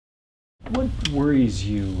What worries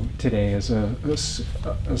you today as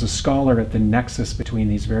a scholar at the nexus between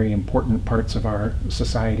these very important parts of our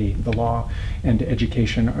society, the law and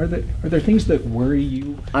education? Are there things that worry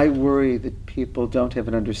you? I worry that people don't have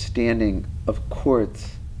an understanding of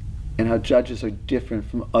courts and how judges are different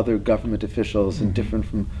from other government officials and different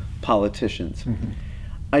from politicians.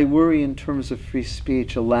 I worry in terms of free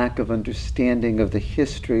speech, a lack of understanding of the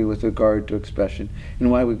history with regard to expression and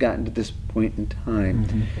why we've gotten to this point in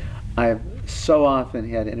time. I've so often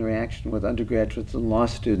had interaction with undergraduates and law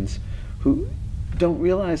students who don't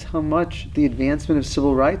realize how much the advancement of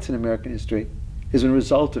civil rights in American history is a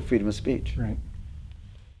result of freedom of speech. Right.